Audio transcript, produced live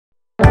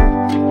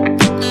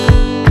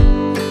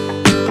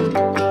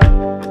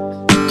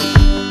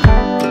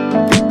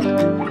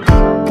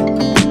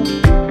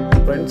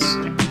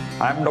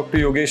I'm Dr.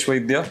 Yogesh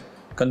Vaidya,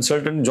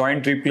 consultant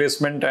joint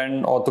replacement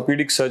and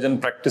orthopedic surgeon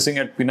practicing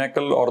at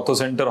Pinnacle Ortho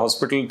Center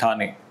Hospital,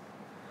 Thane.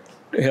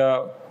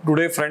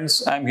 Today,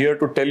 friends, I'm here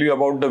to tell you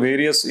about the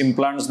various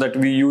implants that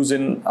we use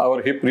in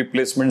our hip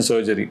replacement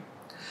surgery.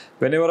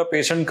 Whenever a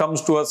patient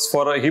comes to us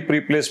for a hip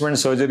replacement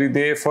surgery,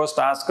 they first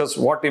ask us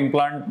what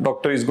implant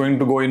doctor is going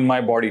to go in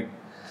my body.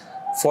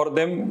 For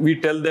them, we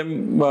tell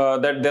them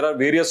that there are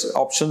various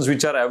options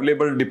which are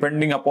available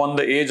depending upon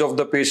the age of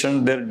the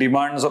patient, their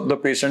demands of the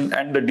patient,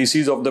 and the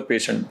disease of the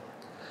patient.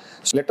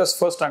 So let us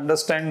first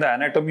understand the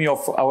anatomy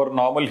of our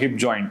normal hip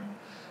joint.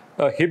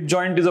 A hip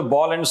joint is a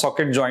ball and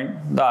socket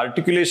joint. The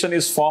articulation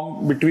is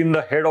formed between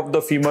the head of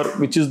the femur,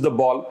 which is the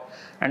ball,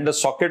 and the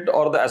socket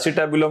or the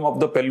acetabulum of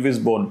the pelvis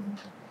bone.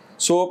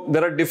 So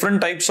there are different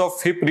types of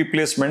hip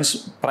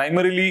replacements.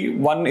 Primarily,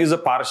 one is a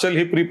partial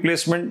hip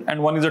replacement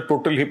and one is a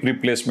total hip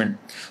replacement.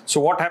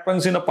 So what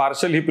happens in a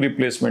partial hip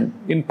replacement?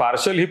 In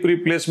partial hip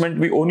replacement,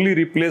 we only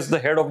replace the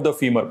head of the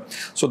femur.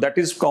 So that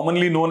is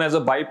commonly known as a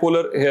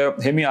bipolar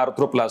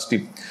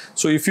hemiarthroplasty.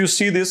 So if you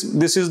see this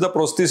is the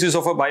prosthesis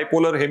of a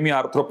bipolar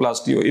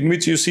hemiarthroplasty, in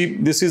which you see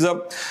this is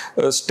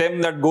a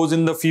stem that goes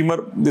in the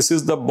femur, this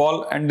is the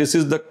ball, and this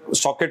is the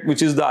socket,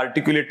 which is the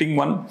articulating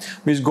one,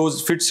 which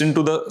fits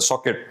into the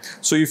socket.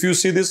 So if you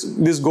see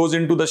this goes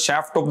into the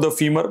shaft of the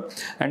femur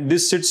and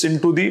this sits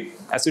into the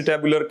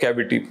acetabular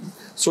cavity.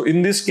 So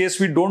in this case,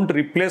 we don't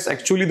replace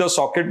actually the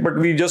socket, but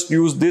we just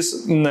use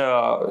this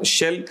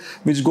shell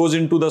which goes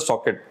into the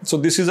socket. So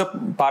this is a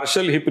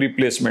partial hip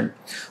replacement.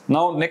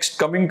 Now next,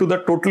 coming to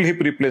the total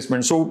hip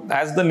replacement. So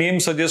as the name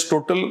suggests,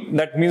 total,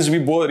 that means we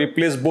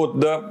replace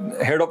both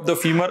the head of the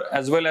femur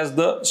as well as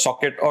the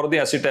socket or the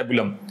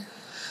acetabulum.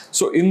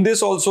 So in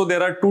this also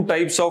there are two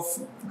types of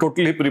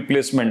total hip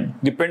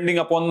replacement depending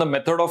upon the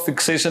method of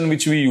fixation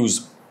which we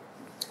use.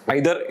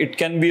 Either it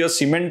can be a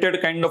cemented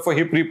kind of a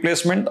hip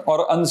replacement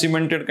or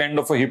uncemented kind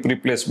of a hip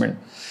replacement.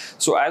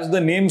 So as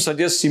the name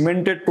suggests,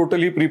 cemented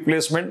total hip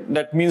replacement,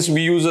 that means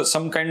we use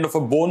some kind of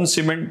a bone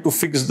cement to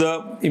fix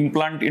the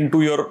implant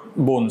into your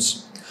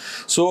bones.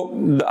 So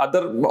the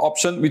other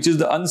option, which is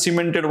the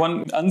uncemented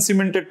one,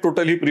 uncemented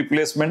total hip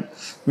replacement,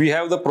 we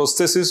have the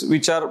prosthesis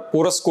which are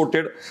porous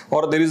coated,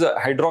 or there is a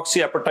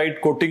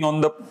hydroxyapatite coating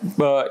on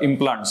the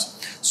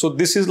implants. So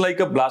this is like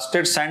a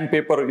blasted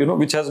sandpaper,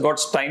 which has got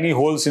tiny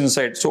holes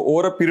inside. So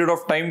over a period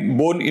of time,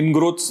 bone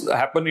ingrowths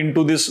happen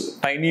into this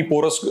tiny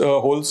porous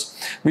holes,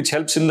 which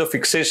helps in the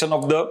fixation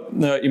of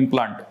the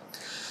implant.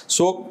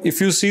 So if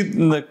you see,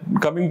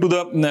 coming to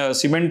the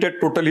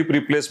cemented total hip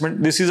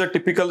replacement, this is a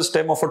typical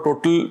stem of a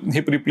total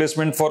hip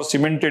replacement for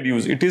cemented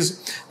use. It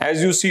is,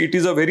 as you see, it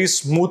is a very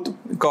smooth,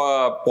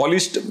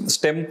 polished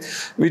stem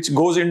which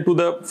goes into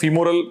the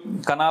femoral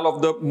canal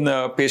of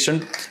the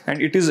patient,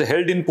 and it is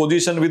held in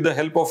position with the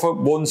help of a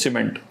bone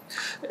cement.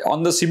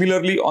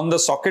 Similarly, on the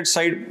socket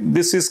side,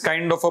 this is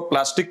kind of a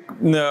plastic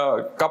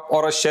cup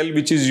or a shell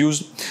which is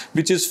used,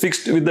 which is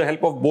fixed with the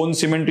help of bone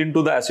cement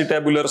into the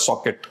acetabular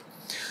socket.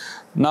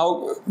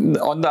 Now,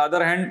 on the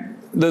other hand,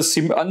 the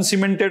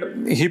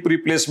uncemented hip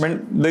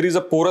replacement, there is a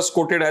porous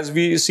coated as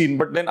we seen,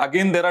 but then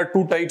again there are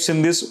two types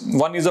in this.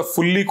 One is a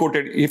fully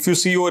coated. If you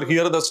see over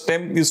here, the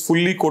stem is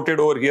fully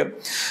coated over here,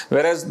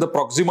 whereas the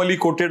proximally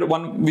coated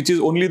one, which is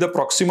only the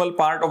proximal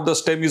part of the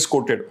stem, is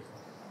coated.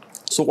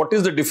 So what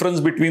is the difference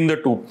between the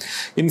two?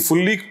 In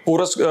fully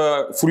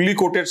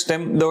coated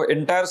stem, the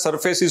entire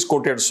surface is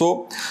coated.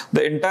 So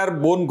the entire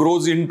bone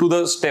grows into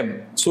the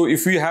stem. So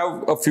if we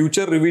have a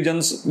future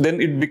revisions, then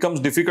it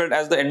becomes difficult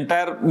as the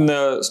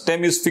entire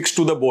stem is fixed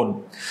to the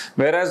bone.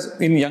 Whereas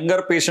in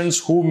younger patients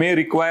who may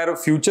require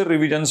future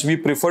revisions, we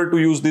prefer to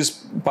use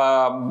this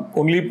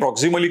only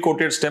proximally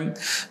coated stem,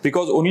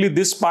 because only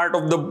this part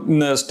of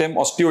the stem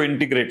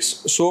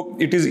osteointegrates. So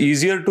it is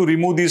easier to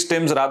remove these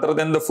stems rather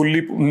than the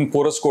fully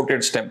porous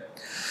coated stem.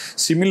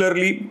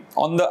 Similarly,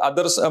 on the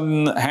other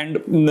hand,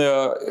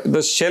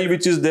 the shell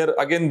which is there,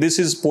 again this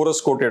is porous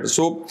coated.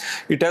 So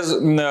it has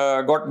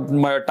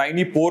got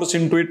tiny pores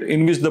into it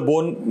in which the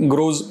bone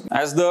grows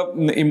as the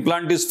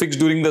implant is fixed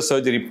during the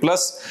surgery.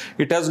 Plus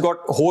it has got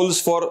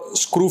holes for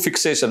screw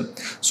fixation.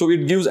 So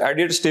it gives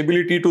added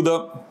stability to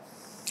the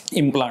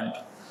implant.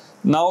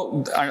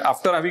 Now,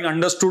 after having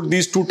understood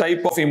these two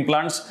types of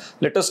implants,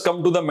 let us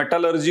come to the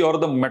metallurgy, or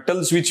the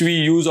metals which we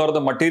use, or the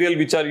material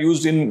which are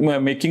used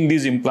in making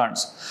these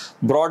implants.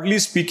 Broadly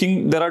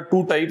speaking, there are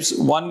two types.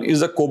 One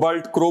is a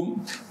cobalt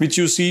chrome, which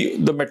you see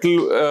the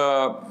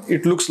metal,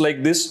 it looks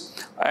like this.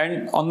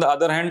 And on the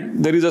other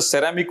hand, there is a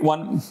ceramic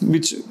one,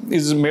 which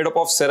is made up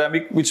of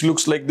ceramic, which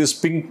looks like this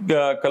pink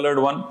colored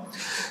one.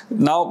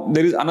 Now,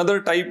 there is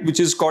another type which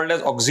is called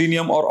as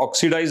oxenium or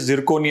oxidized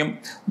zirconium,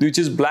 which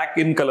is black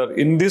in color.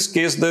 In this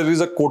case, there is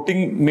a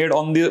coating made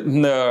on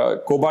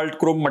the cobalt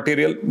chrome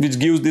material, which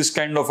gives this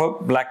kind of a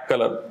black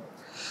color.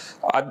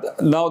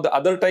 Now the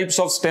other types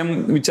of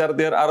stem which are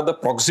there are the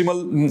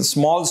proximal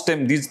small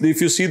stem. These, if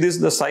you see this,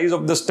 the size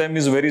of the stem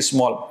is very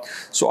small.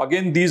 So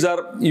again, these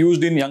are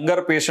used in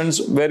younger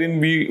patients wherein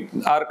we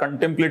are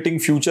contemplating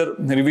future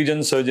revision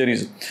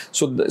surgeries.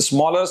 So the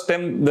smaller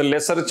stem, the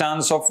lesser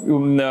chance of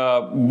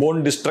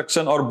bone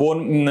destruction or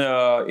bone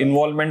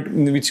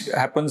involvement which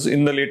happens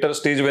in the later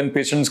stage when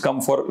patients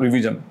come for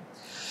revision.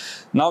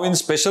 Now in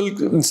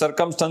special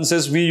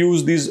circumstances, we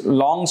use these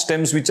long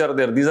stems which are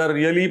there. These are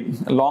really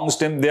long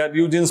stems. They are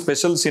used in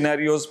special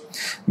scenarios,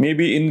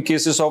 maybe in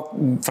cases of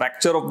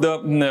fracture of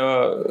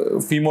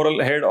the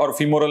femoral head or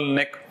femoral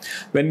neck,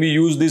 when we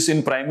use this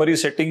in primary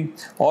setting,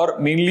 or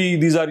mainly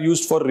these are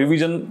used for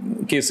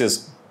revision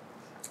cases.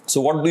 So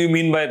what do you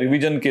mean by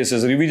revision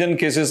cases? Revision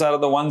cases are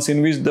the ones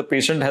in which the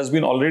patient has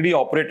been already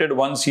operated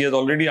once, he has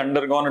already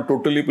undergone a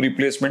total hip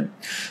replacement,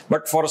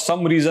 but for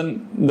some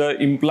reason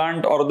the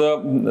implant or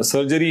the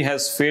surgery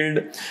has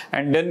failed,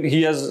 and then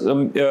he has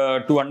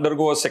to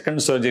undergo a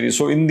second surgery.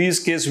 So in these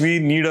cases we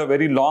need a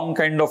very long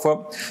kind of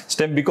a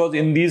stem, because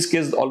in these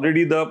cases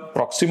already the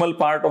proximal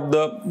part of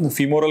the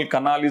femoral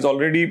canal is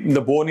already,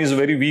 the bone is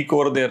very weak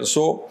over there.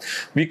 So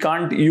we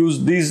can't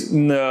use these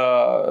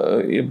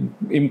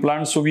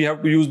implants, so we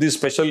have to use these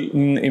special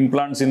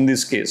implants in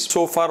this case.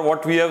 So far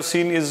what we have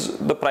seen is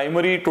the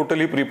primary total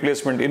hip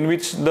replacement, in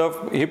which the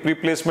hip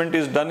replacement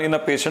is done in a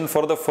patient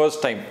for the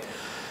first time.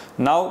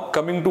 Now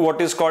coming to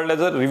what is called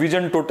as a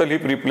revision total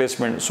hip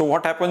replacement. So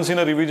what happens in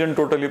a revision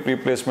total hip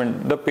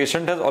replacement? The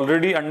patient has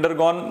already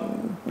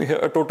undergone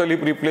a total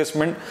hip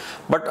replacement,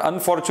 but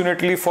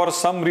unfortunately for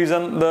some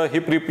reason the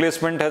hip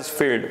replacement has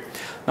failed.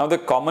 Now the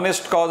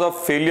commonest cause of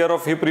failure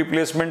of hip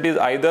replacement is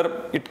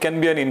either it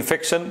can be an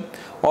infection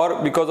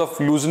or because of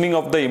loosening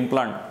of the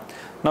implant.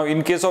 Now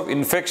in case of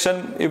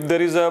infection, if there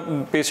is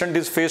a patient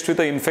is faced with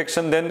an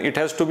infection, then it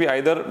has to be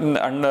either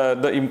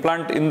the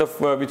implant in the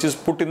which is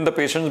put in the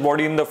patient's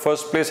body in the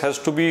first place has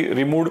to be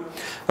removed,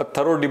 a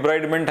thorough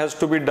debridement has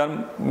to be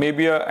done,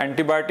 maybe a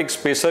antibiotic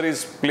spacer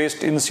is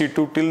placed in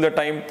situ till the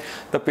time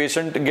the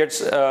patient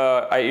gets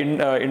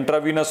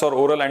intravenous or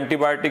oral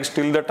antibiotics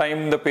till the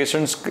time the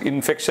patient's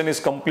infection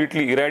is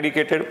completely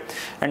eradicated,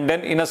 and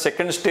then in a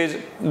second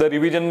stage the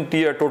revision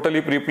total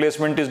hip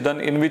replacement is done,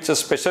 in which a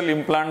special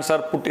implants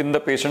are put in the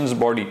patient's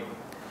body.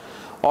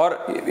 Or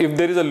if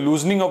there is a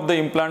loosening of the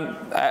implant,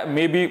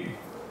 maybe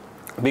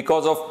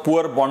because of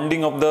poor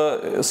bonding of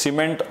the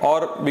cement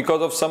or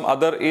because of some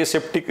other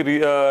aseptic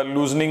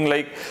loosening,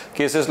 like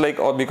cases like,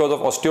 or because of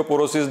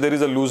osteoporosis there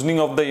is a loosening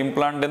of the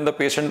implant, then the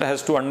patient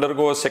has to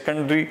undergo a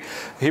secondary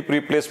hip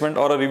replacement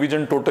or a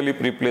revision total hip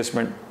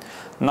replacement.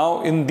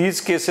 Now in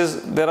these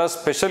cases there are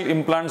special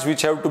implants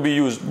which have to be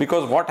used,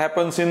 because what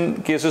happens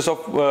in cases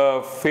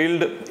of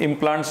failed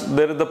implants,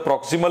 there is the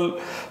proximal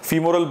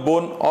femoral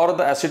bone or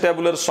the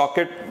acetabular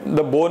socket,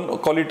 the bone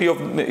quality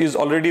is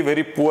already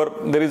very poor.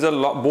 There is a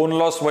bone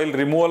loss while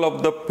removal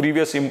of the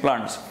previous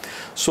implants.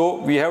 So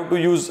we have to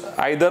use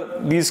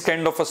either these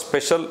kind of a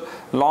special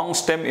long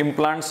stem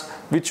implants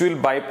which will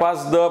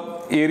bypass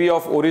the area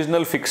of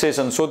original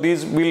fixation. So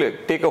these will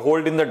take a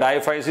hold in the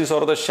diaphysis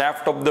or the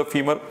shaft of the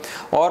femur,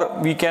 or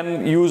we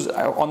can use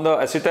on the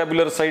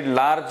acetabular side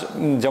large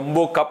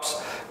jumbo cups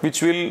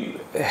which will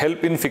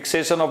help in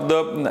fixation of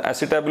the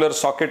acetabular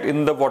socket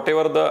in the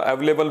whatever the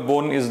available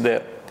bone is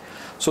there.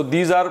 So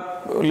these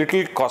are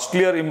little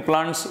costlier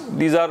implants.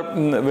 These are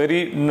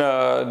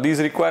these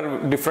require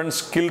different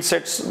skill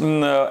sets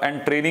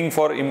and training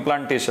for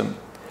implantation.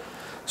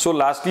 So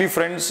lastly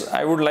friends,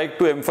 I would like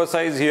to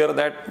emphasize here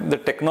that the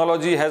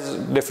technology has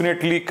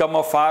definitely come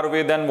a far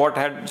way than what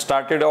had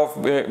started off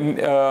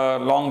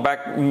long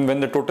back when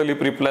the total hip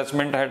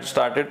replacement had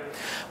started.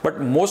 But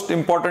most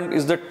important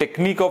is the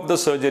technique of the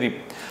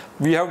surgery.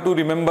 We have to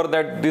remember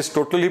that this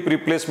total hip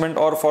replacement,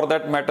 or for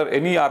that matter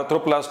any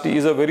arthroplasty,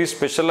 is a very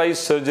specialized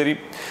surgery.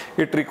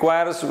 It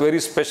requires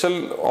very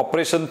special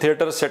operation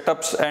theatre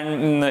setups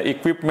and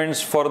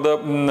equipments for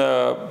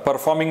the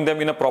performing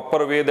them in a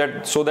proper way,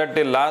 that so that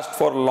they last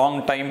for a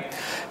long time.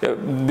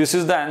 This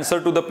is the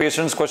answer to the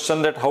patient's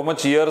question that how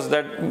much years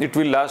that it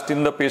will last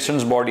in the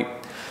patient's body.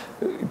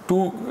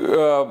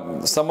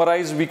 To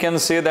summarize, we can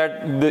say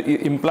that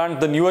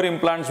the newer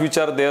implants which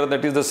are there,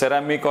 that is the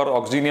ceramic or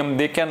oxynium,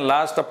 they can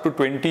last up to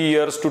 20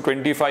 years to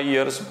 25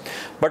 years.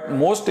 But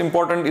most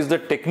important is the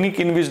technique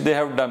in which they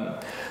have done.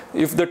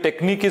 If the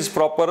technique is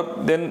proper,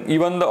 then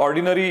even the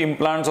ordinary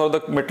implants or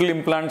the metal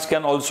implants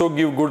can also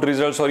give good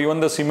results, or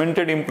even the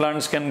cemented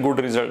implants can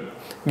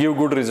give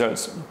good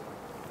results.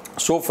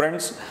 So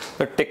friends,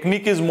 the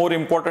technique is more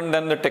important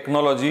than the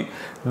technology.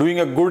 Doing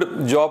a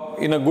good job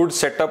in a good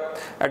setup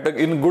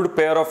in good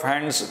pair of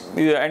hands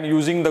and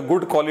using the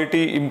good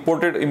quality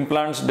imported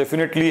implants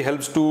definitely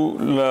helps to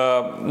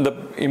the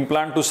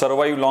implant to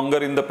survive longer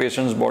in the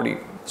patient's body.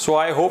 So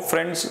I hope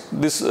friends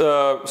this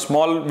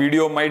small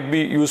video might be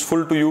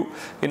useful to you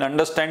in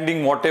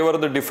understanding whatever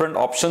the different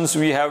options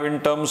we have in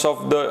terms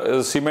of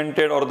the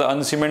cemented or the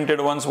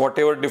uncemented ones,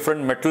 whatever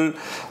different metal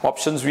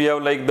options we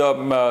have, like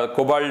the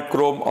cobalt,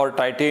 chrome or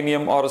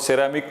titanium or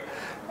ceramic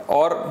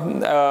or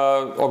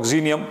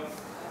oxynium.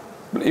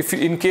 If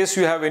in case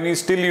you have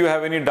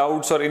any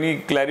doubts or any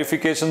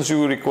clarifications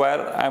you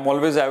require, I am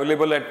always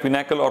available at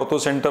Pinnacle Ortho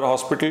Center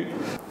Hospital.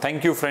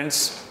 Thank you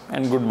friends,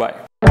 and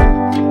goodbye.